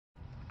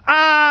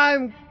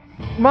I'm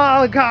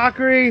Molly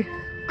Cockery.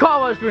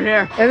 Carlos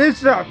here. And this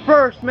is our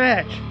first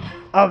match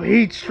of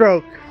Heat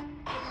Stroke.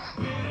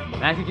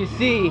 As you can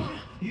see,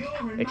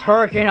 it's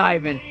Hurricane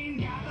Ivan.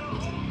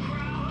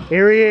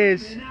 Here he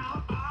is. He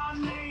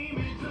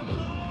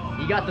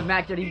got the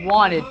match that he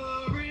wanted.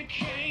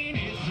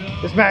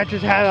 This match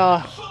has had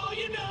a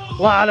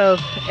lot of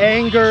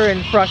anger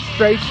and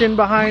frustration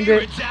behind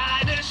it.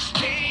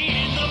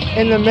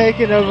 In the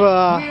making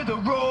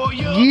of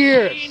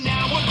years.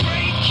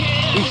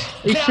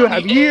 These two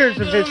have years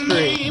of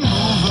history.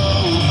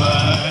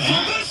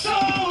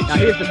 Now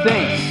here's the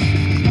thing.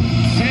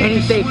 Can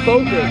he stay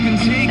focused and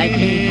can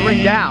he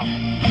bring down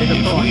his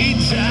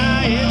opponent?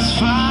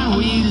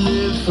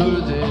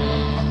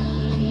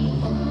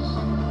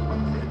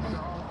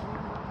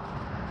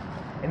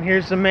 And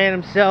here's the man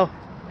himself.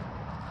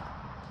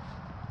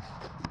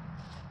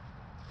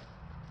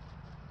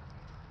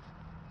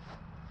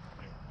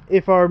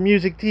 If our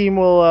music team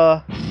will,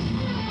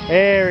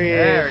 there he is.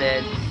 There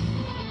it is.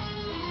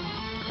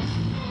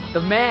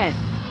 The man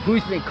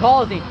who's been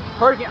causing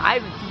Hurricane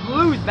Ivan to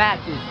lose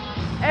matches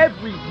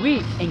every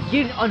week and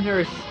getting under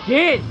his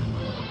skin.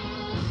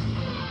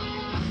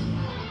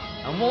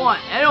 And one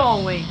and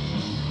only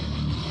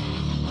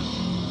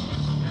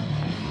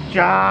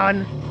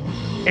John,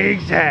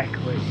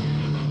 exactly.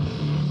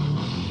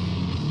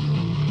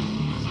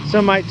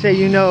 Some might say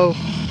you know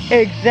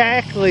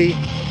exactly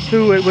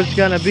who it was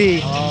gonna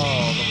be.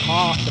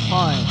 Oh, the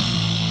punch.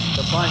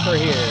 The punch are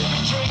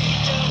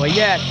here. But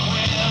yes,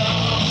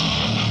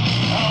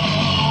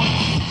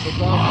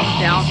 it's all comes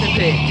down to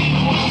this.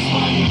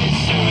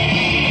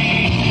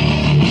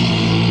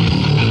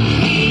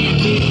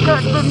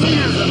 Cut the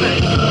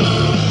music.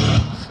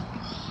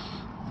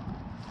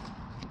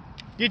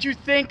 Did you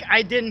think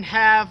I didn't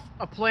have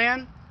a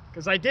plan?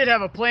 Because I did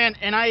have a plan,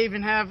 and I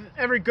even have,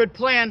 every good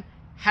plan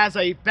has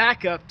a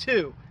backup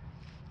too.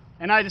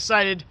 And I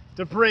decided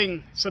to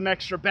bring some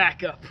extra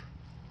backup.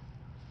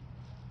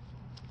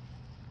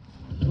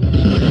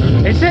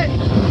 Is it?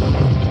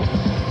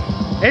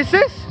 Is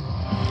this?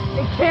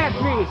 It can't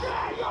be.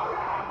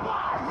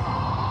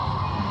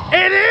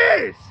 It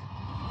is!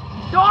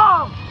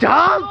 Dom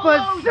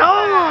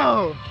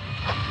Fasolo!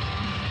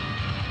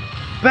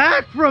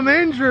 Back from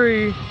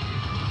injury.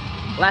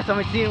 Last time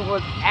we seen him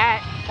was at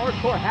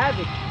Hardcore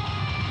Havoc.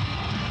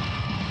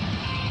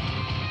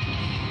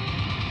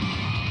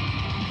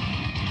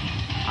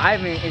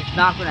 Ivan is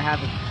not going to have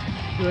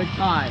a good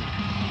time.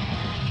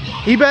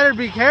 He better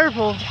be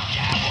careful.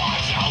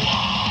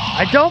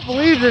 I don't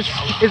believe this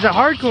is a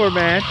hardcore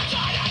match.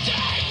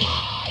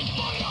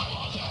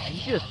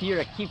 He's just here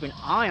to keep an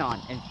eye on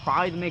and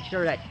probably to make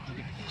sure that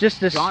Just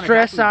to John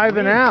stress exactly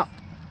Ivan wins. out.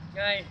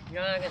 Guys,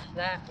 John,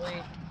 exactly.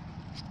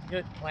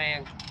 Good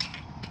plan.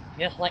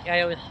 Just like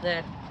I always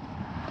said.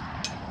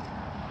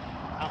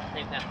 I'll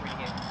save that for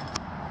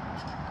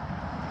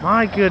you.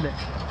 My goodness.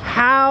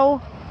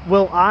 How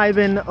will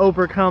Ivan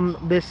overcome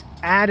this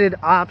added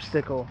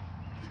obstacle?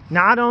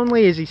 Not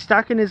only is he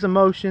stuck in his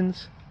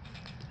emotions,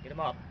 Get him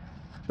up.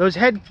 those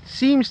head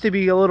seems to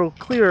be a little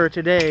clearer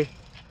today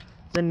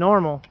than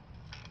normal.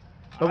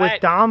 But with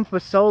Alright. Dom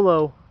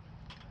Fasolo,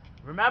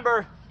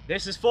 Remember,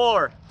 this is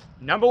for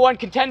 #1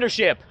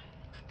 contendership.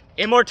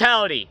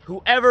 Immortality.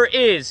 Whoever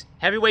is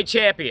heavyweight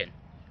champion.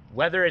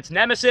 Whether it's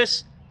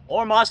Nemesis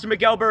or Monster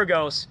Miguel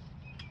Burgos,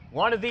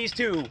 one of these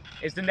two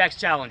is the next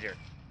challenger.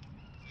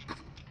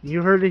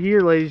 you heard it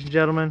here, ladies and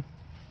gentlemen.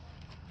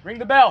 Ring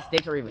the bell.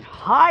 stakes are even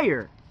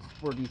higher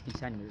for these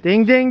contenders.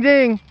 Ding, ding,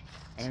 ding.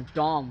 And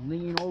Dom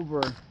leaning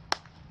over.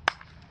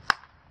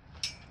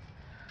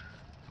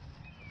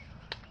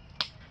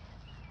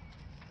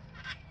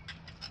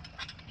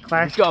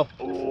 Classic. Let's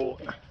go.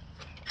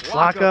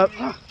 Lock up.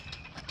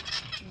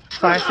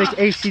 Classic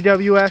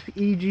ACWF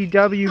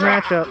EGW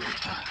matchup.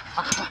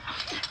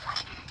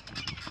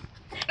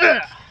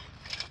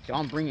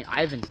 Dom bringing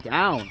Ivan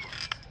down.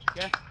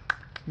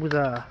 With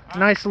a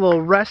nice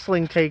little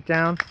wrestling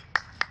takedown.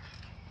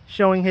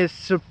 Showing his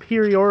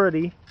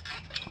superiority.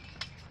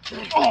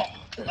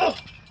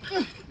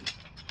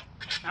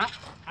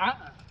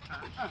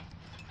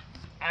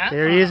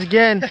 There he is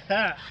again.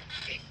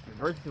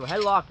 Reverse to a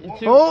headlock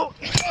into. Oh!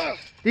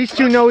 These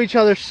two know each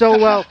other so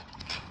well.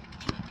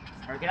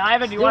 Hurricane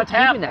Ivan, do you Still want to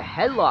tap? keeping the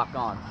headlock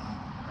on.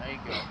 There you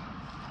go.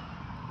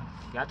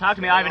 You gotta talk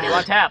to me, Ivan. Do you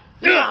want to tap?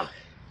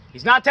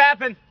 He's not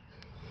tapping.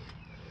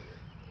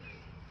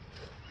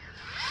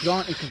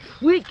 Dom in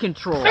complete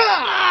control.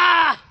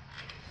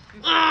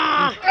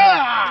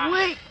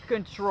 Complete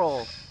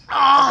control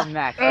of the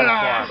match so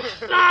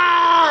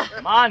far.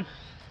 Come on. You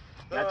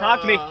gotta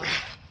talk to me.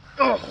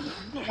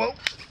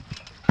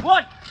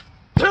 1,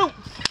 2.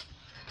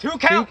 2 Two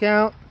count.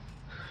 count.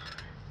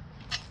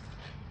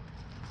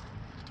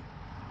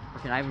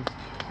 And Ivan's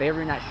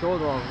favoring that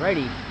shoulder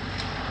already.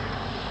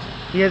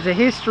 He has a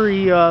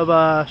history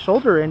of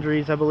shoulder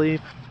injuries, I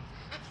believe.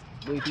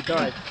 I believe he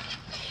does.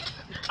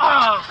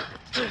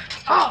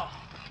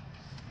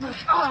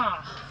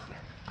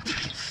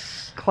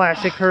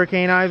 Classic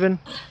Hurricane Ivan.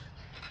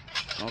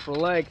 Going for the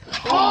leg.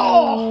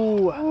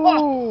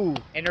 Oh!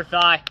 Inner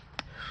thigh.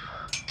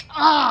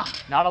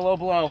 Not a low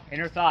blow.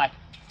 Inner thigh.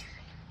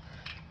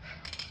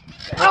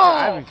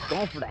 Ivan's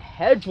going for the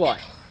headbutt.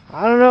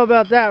 I don't know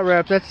about that,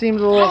 ref. That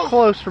seems a little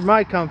close for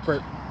my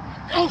comfort.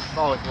 Oh, it's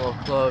a little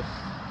close.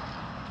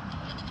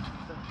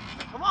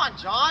 Come on,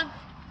 John.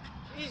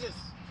 Jesus.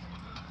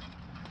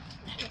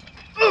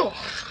 Oh,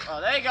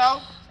 there you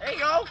go. There you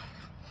go.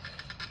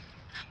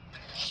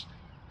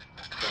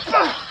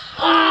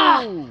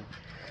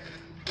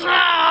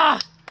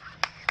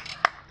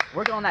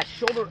 Working on that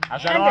shoulder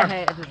How's and that the arm?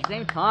 head at the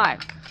same time.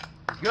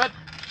 Good.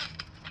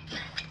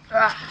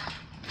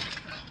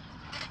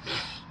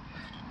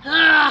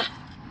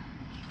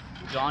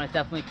 John is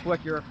definitely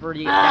quicker for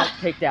the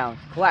takedown.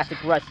 Classic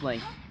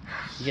wrestling.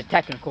 He's a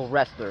technical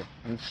wrestler,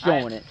 and he's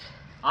showing it.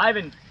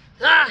 Ivan.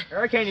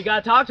 Hurricane, you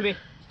gotta talk to me.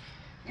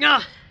 You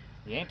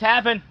ain't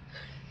tapping.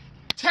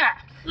 Tap.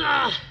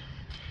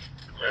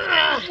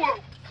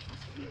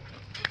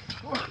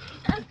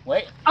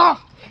 Wait.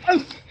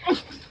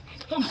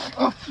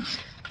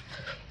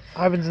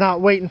 Ivan's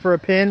not waiting for a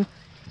pin.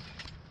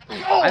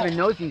 Ivan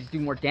knows he needs to do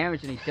more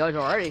damage than he does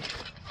already.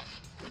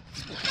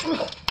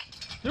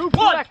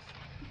 One,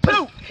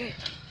 two. Two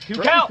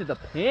Straight count. to the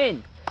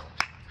pin.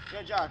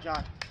 Good job,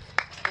 John.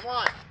 Come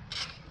on.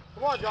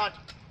 Come on, John.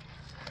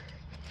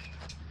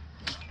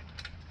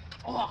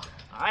 All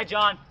right,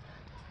 John.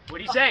 What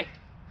do you say?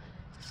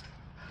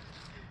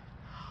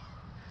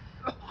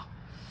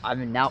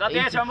 Ivan now. That's not the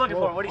in answer I'm looking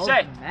control for. What do you of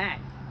say? the match.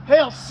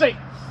 Hail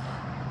Satan.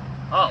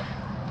 Oh.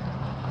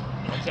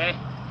 Okay.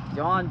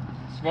 John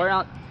swearing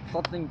out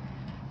something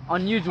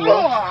unusual.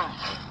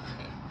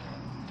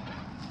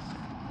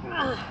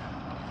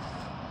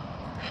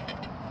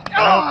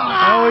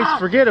 I always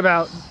forget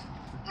about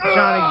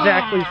John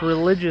Exactly's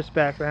religious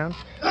background.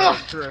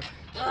 True.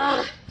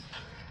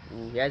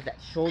 Ooh, he has that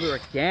shoulder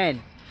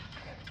again.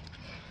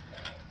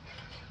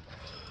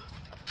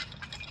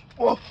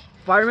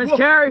 Fireman's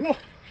carry.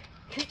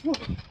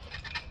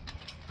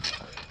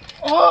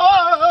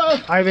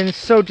 Ivan's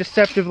so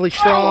deceptively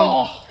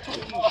strong.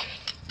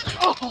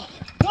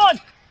 One,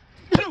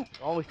 two.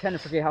 I always tend to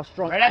forget how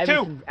strong Right at Ivan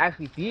two. can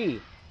actually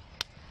be.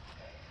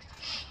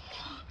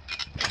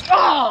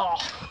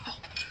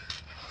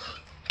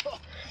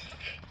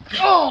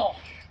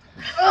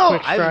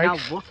 Quick Ivan now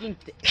strike. looking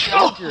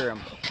to injure him.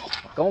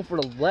 Going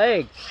for the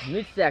legs,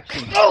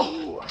 midsection.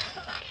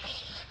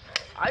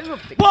 Ivan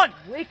with the One.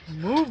 quick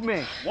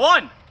movement.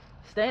 One.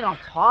 Staying on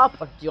top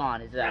of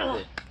John is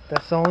active.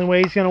 That's the only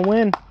way he's gonna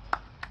win.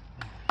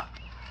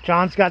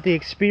 John's got the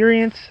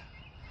experience.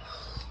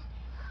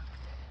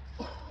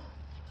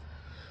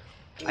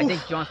 I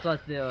think John still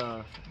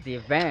has the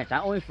advantage,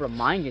 not only for a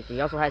mind game, but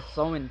he also has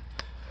someone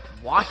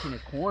watching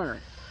his corner.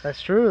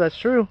 That's true, that's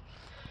true.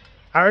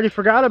 I already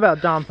forgot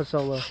about Dom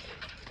Pasolo.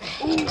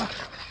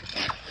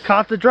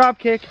 Caught the drop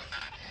kick.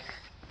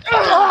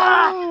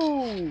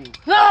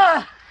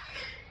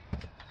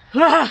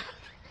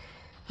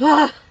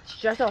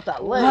 Stretch out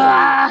that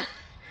leg.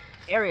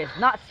 Area is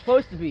not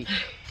supposed to be.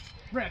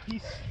 Ref,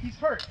 he's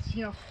hurt.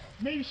 You know,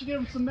 maybe you should give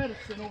him some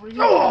medicine over here.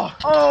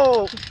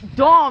 Oh,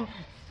 Dom,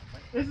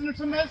 Isn't there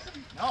some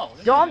medicine? No.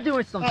 Dom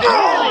doing some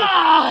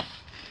damage.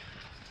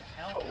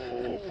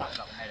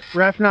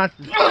 Ref not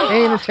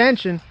paying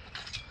attention.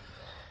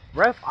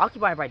 Ref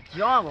occupied by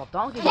John while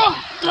Dom gets some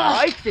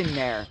strikes in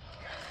there.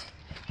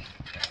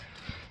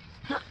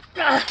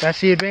 That's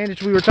the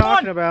advantage we were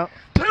talking about.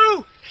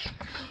 Two.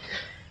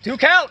 Two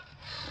count.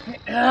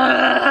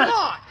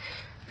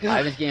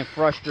 Ivan's getting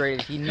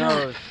frustrated. He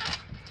knows.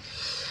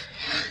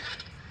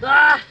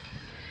 Come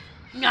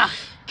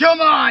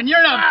on,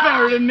 you're not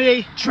better than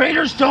me.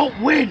 Traitors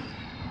don't win.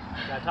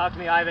 You gotta talk to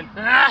me, Ivan.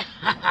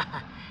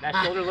 That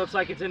shoulder looks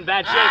like it's in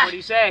bad shape. What do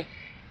you say?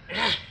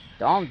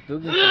 Dom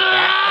doing some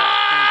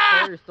back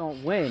players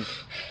don't win.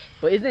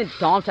 But isn't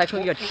Dom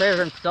technically a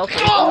traitor himself for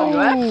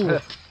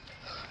ACWF?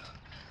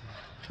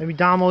 Maybe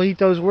Dom will eat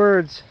those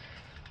words.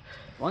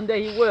 One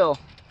day he will.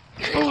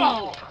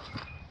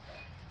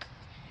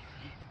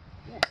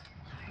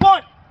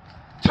 One,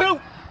 two.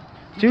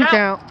 Two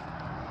count.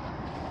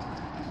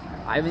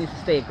 Ivan needs to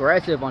stay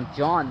aggressive on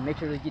John. Make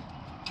sure that he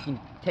can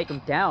take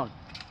him down.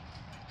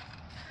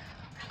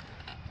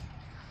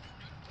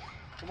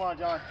 Come on,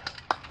 John.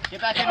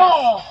 Get back in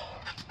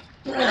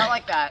there. Not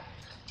like that.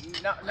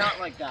 Not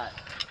like that.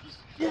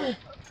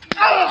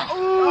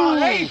 Oh,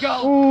 there you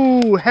go.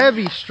 Ooh,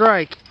 heavy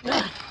strike.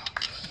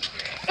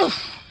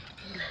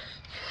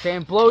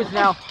 Saying blows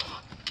now.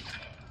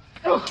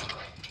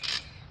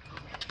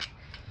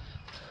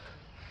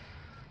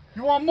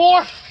 You want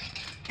more?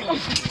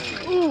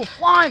 Ooh,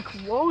 flying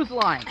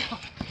clothesline.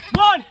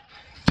 One,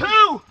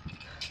 two.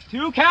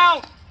 Two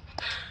count.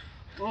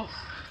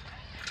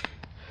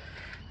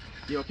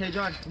 You okay,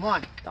 John? Come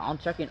on. Dom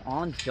checking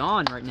on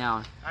John right now.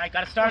 All right,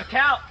 gotta start a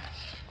count.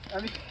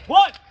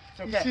 One.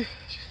 It's okay.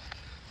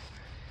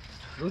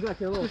 Looks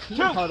like a little team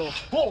Two. huddle.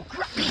 Oh,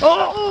 crap.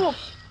 Oh!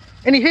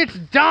 And he hits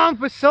Dom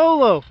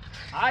Pasolo.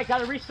 All right,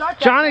 gotta restart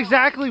that. John count.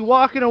 Exactly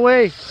walking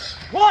away.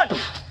 One.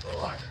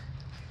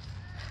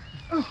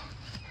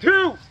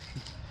 2.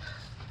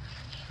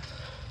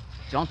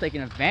 John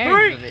taking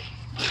advantage of it.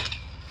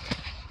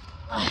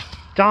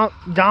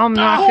 Dom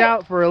knocked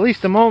out for at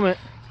least a moment.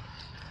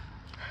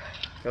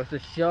 Goes to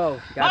show.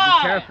 You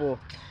gotta be careful.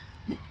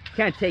 You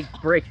can't take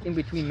breaks in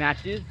between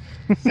matches.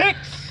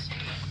 6.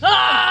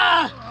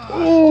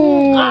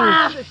 Ooh!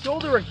 The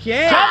shoulder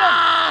again.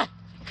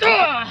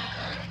 7.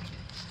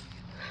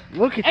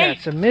 Look at that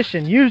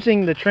submission,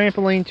 using the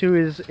trampoline to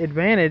his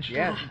advantage.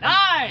 Yeah.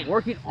 9.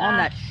 Working on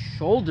that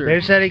shoulder.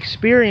 There's that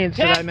experience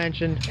that I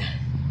mentioned.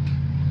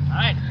 All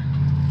right.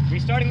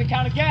 Restarting the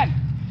count again.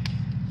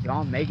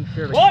 John making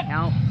sure the 1.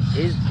 count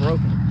is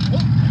broken.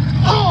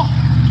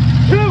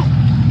 2.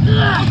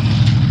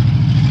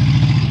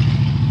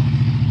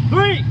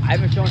 3. I've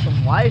been showing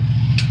some life.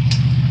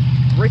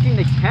 Breaking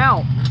the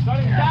count.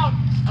 Starting the count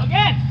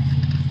again.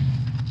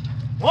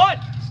 1.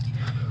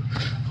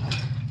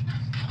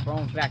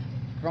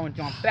 Throwing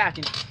John back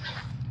in.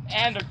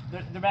 And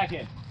they're back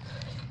in.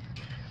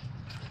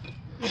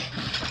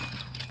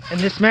 And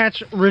this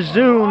match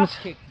resumes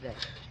Kick to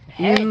the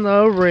head. in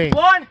the ring.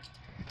 1,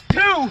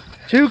 2.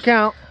 2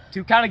 count.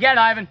 2 count again,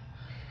 Ivan.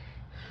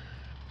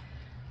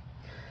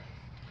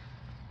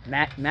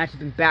 Match has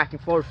been back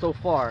and forth so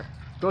far.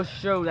 Goes to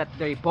show that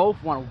they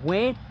both want to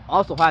win,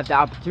 also have the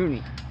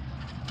opportunity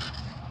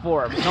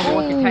for number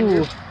 1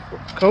 contender.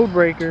 Code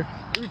breaker.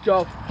 Here we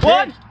go.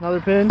 1,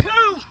 Another pin. 2.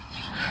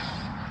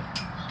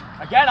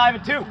 Again,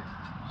 Ivan, 2.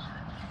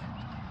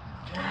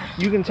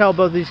 You can tell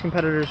both these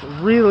competitors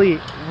really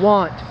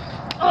want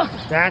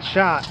that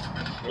shot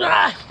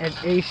at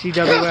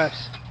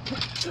ACWF's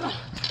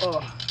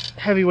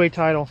heavyweight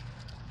title.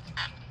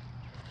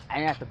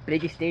 And at the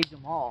biggest stage of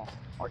them all.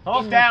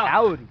 Both down.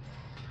 Immortality.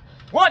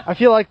 1, I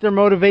feel like their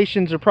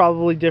motivations are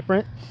probably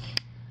different.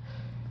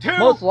 2,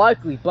 Most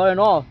likely, but in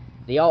all,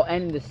 they all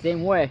end in the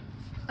same way.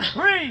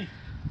 3,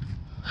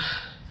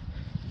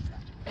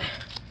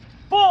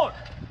 4.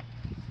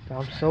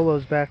 Dom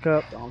Solo's back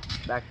up John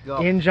back to go.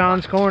 in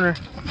John's corner.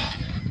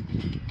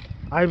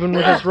 Ivan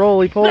with his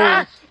roly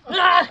poles.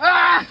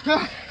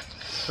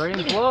 Straight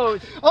in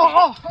blows.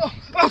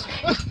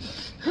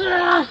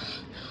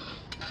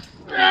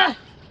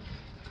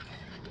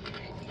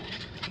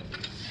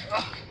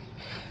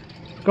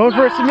 Going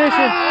for a submission.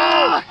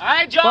 All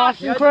right, John.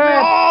 Boston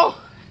Crab.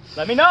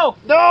 Let me know.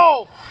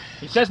 No!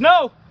 He says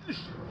no.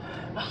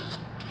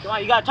 Come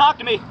on, you gotta talk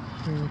to me.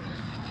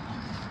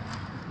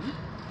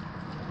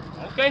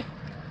 Okay.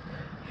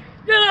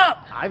 Get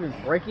up. I've been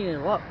breaking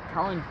it up,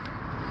 telling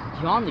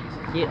John to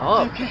get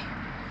up. Okay.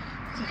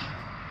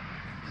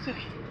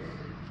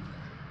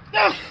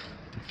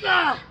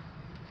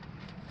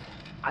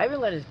 I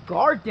haven't let his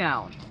guard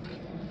down.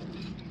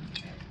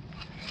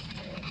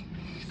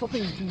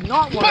 Something you do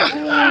not want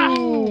to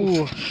do.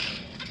 Ooh.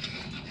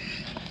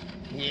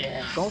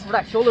 Yes. Going for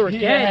that shoulder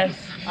again.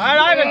 All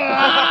right,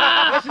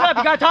 Ivan. Listen up.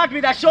 You gotta talk to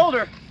me. That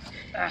shoulder.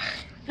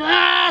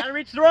 Gotta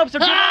reach the ropes or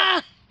give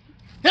up.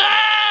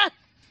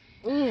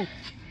 Ooh.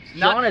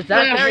 Not John is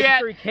actually there making yet.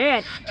 sure he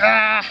can't.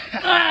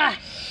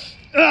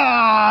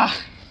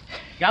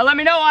 Gotta let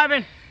me know,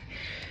 Ivan.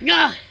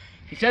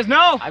 He says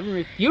no. I've been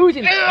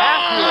refusing to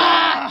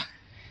back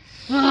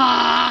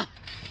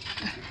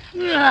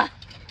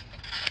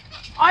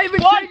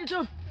Ivan changes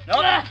him.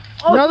 Nope.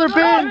 Another no,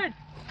 pin.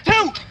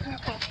 Ivan.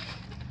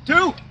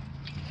 2.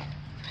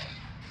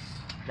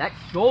 That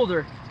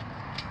shoulder.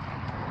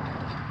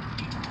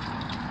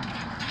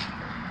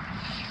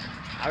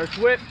 Irish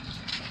whip.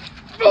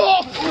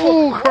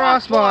 Ooh,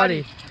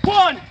 crossbody.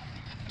 1,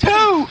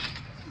 2.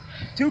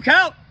 2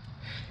 count.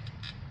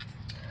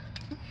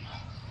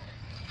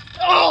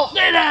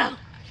 Lay down.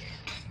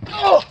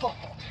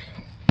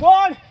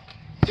 1,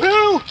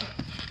 2.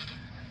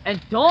 And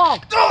Dom.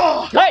 Hey,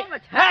 Dom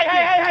attacking.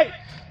 hey.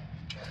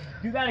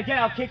 Do that again,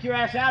 I'll kick your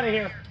ass out of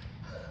here.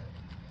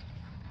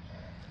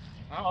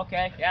 Oh,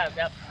 okay. Yep.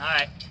 All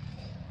right.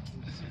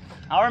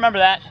 I'll remember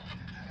that.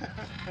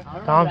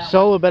 Dom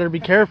Solo better be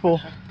careful.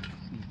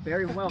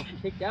 Very well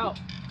kicked out.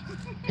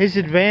 His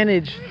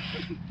advantage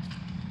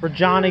for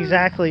John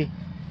exactly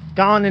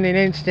gone in an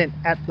instant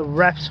at the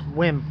ref's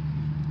whim.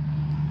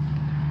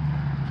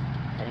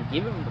 And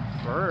give him the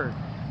bird.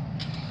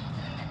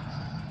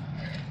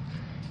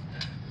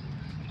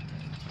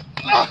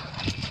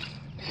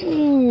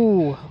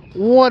 Ooh,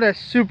 what a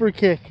super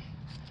kick.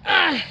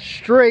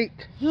 Straight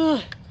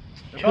to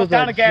Both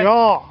down the again.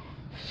 jaw.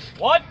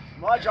 1.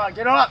 Come on, John,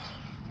 get up.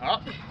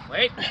 Oh,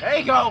 wait. There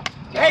you go.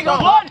 There you go.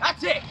 1.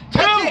 That's it. 2.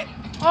 That's it.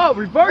 Oh,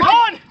 reverse.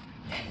 1.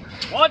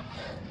 1.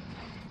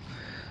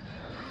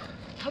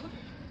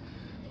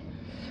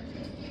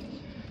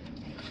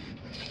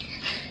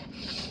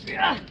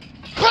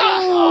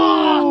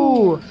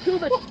 Ooh, To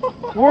the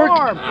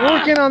arm.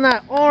 working on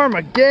that arm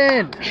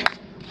again.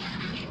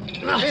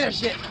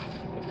 Finish it.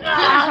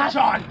 Finish it,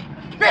 John.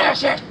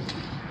 Finish it.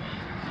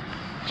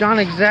 John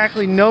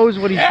exactly knows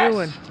what he's Yes.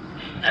 doing.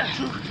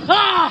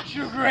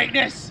 True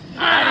greatness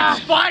at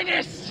its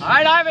finest. All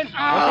right, Ivan.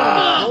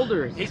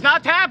 Shoulders. He's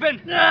not tapping.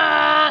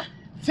 Tap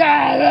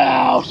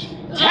out.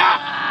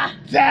 Tap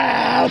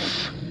out.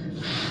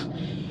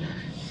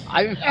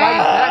 Ivan fighting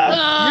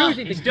back,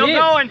 refusing to He's still give.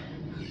 going.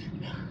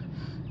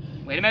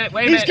 Wait a minute,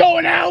 wait a minute. He's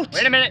going out.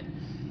 Wait a minute.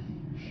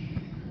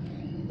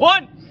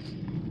 1,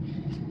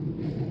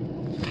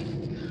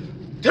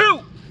 2.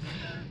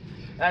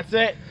 That's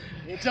it.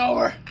 It's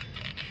over.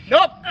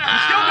 Nope.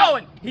 He's still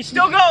going. He's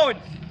still going.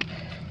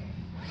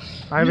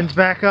 Ivan's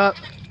back up.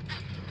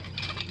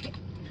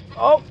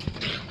 Oh.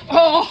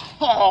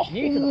 Oh.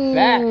 Knee to the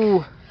back.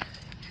 Ooh.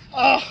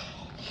 Oh.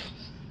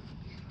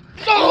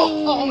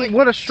 Oh my.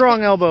 What a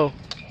strong elbow.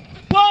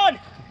 1,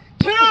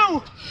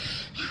 2.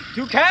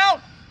 2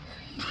 count.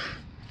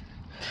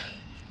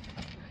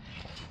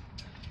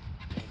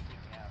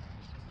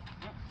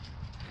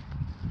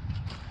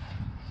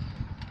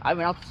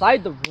 Ivan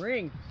outside the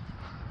ring.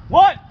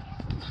 1.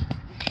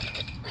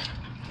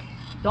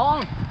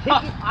 Dom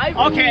taking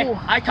Ivan. Okay,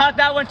 I caught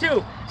that one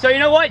too. So you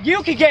know what?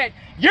 You can get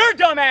your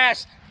dumb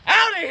ass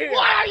out of here.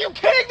 Why are you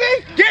kidding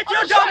me? Get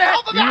your dumb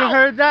ass. You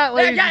heard that,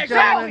 ladies Yeah, and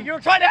exactly. gentlemen. You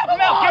were trying to help him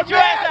Come out. on, Get your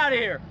man. ass out of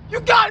here. You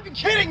gotta be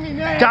kidding me,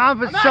 man. Dom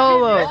This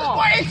Solo is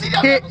what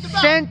ACWF hit is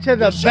about. sent to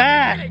the You should be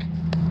back. kidding.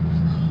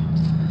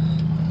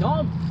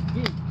 Dom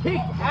being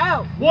kicked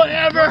out.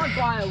 Whatever. Dom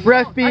by a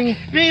Ref long- being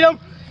Beat him.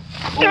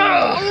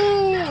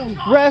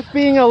 ref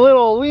being a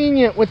little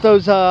lenient with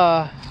those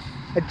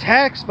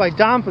attacks by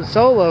Dom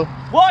Solo,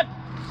 1.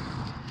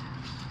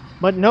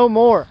 but no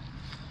more.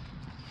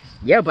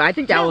 Yeah, but I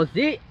think that was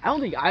it. I don't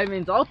think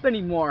Ivan's up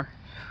anymore.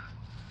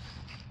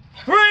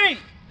 3,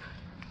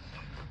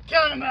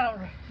 Count him out.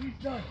 He's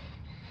done.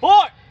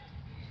 4,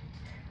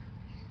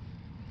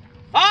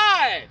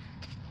 5,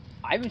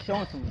 Ivan's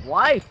showing some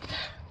life.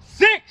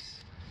 6.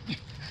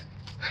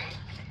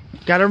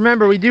 Gotta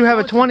remember, we do have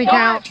a 20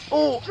 count.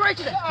 Oh, straight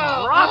to the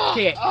drop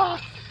kick.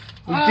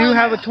 We do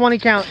have a 20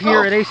 count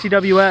here at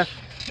ACWF.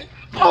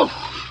 Oh.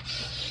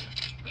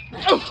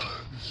 Oh.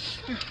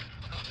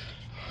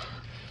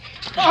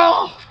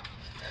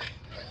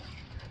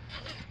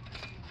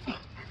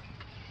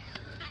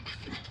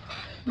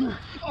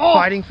 Oh.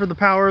 Fighting for the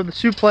power of the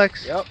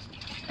suplex. Yep.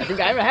 I think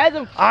Ivan has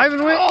him.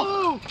 Ivan wins.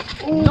 Oh.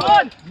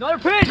 Done. Another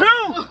pin.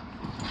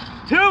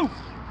 2.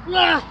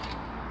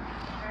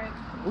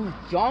 Ooh,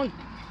 John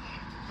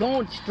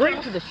going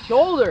straight to the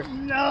shoulder.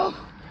 No.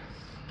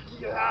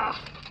 Yeah.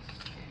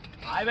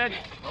 Ivan.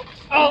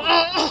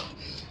 Oh.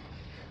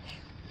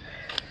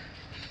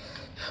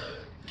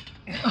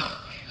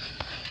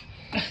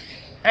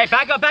 Hey,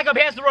 back up, back up.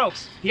 He has the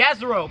ropes. He has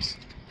the ropes.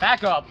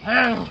 Back up.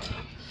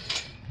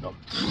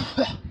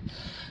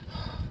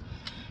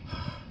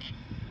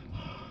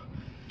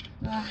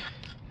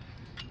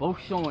 Both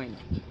showing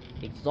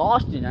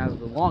exhaustion out of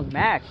the long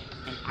match,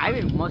 and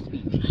Ivan must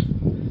be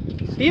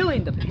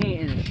feeling the pain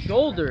in his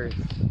shoulders.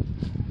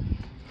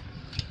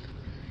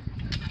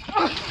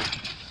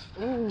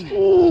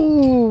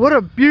 Ooh, what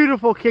a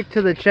beautiful kick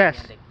to the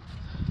chest.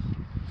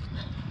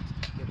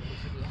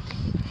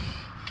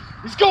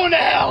 He's going to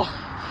hell.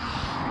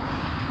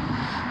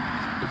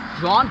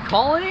 Is John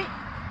calling it?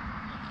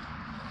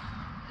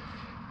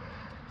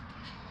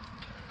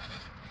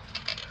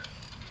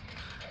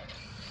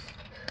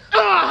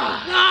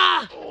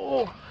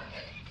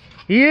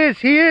 He is.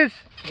 Here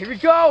we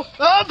go.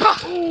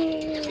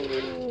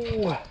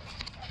 Ooh.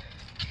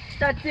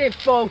 That's it,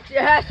 folks.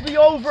 It has to be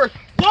over.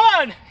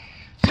 1,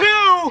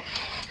 2.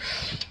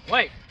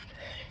 Wait.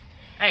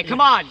 Hey,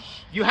 come on.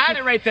 You had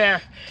it right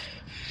there.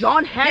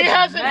 John has He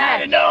hasn't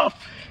had enough.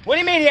 What do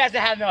you mean he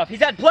hasn't had enough? He's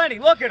had plenty.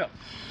 Look at him.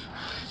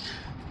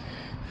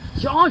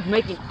 John's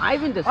making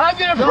Ivan the I'm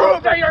gonna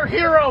prove that your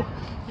hero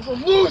is a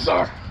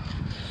loser.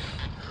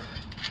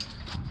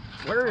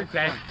 Where is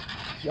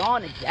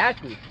John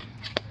exactly?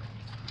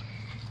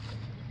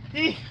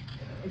 He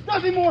is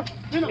nothing more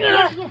than a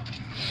loser.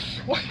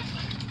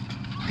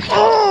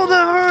 Oh, the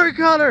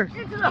hurricanrunner.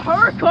 Into the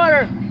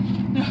hurricane.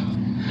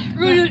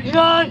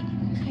 John.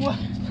 What?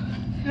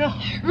 No.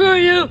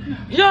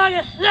 John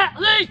is not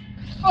leave.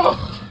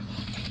 Oh.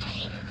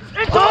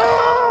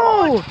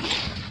 Oh!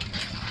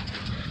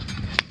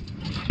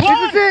 This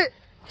is it.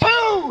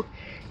 2,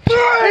 3.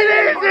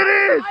 It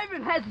is.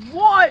 Ivan has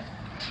won.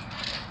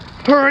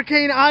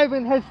 Hurricane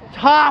Ivan has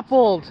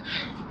toppled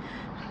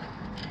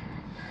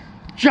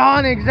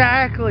John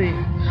exactly.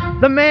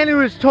 The man who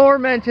has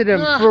tormented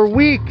him for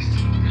weeks,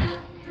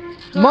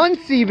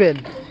 months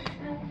even.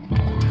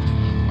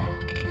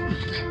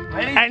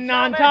 And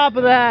on top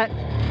of that,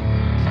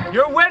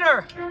 Your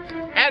winner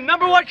and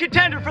 #1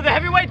 contender for the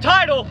heavyweight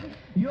title,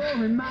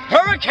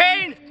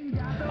 Hurricane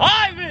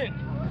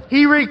Ivan.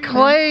 he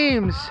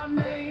reclaims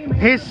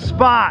his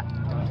spot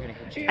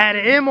at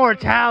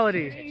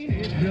Immortality.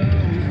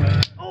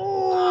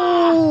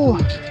 Oh!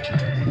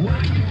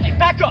 Hey,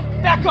 back up,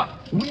 back up.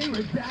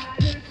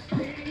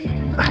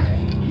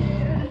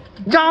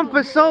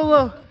 Dom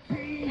Solo.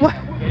 What?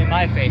 Get in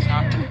my face,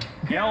 huh?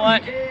 You know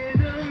what?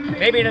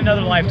 Maybe in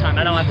another lifetime,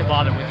 I don't have to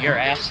bother with your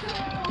ass.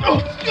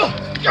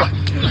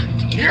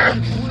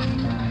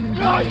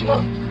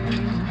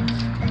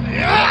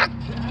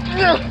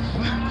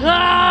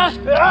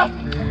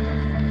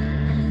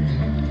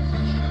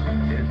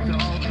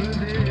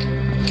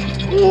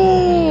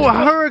 Ooh, a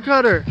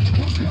hurricanrunner.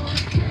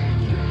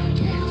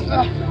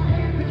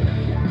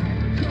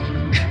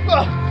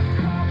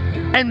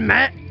 And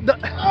Matt,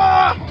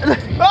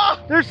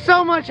 there's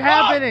so much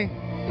happening.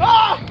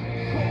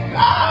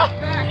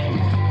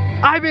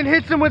 Ivan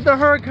hits him with the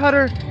herd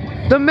cutter.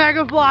 The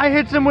Mega Fly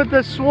hits him with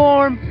the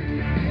swarm.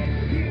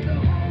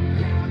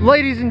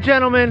 Ladies and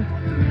gentlemen,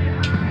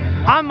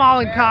 I'm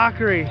Malin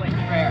Cockery.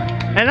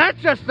 And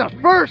that's just the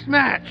first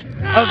match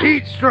of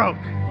Heat Stroke.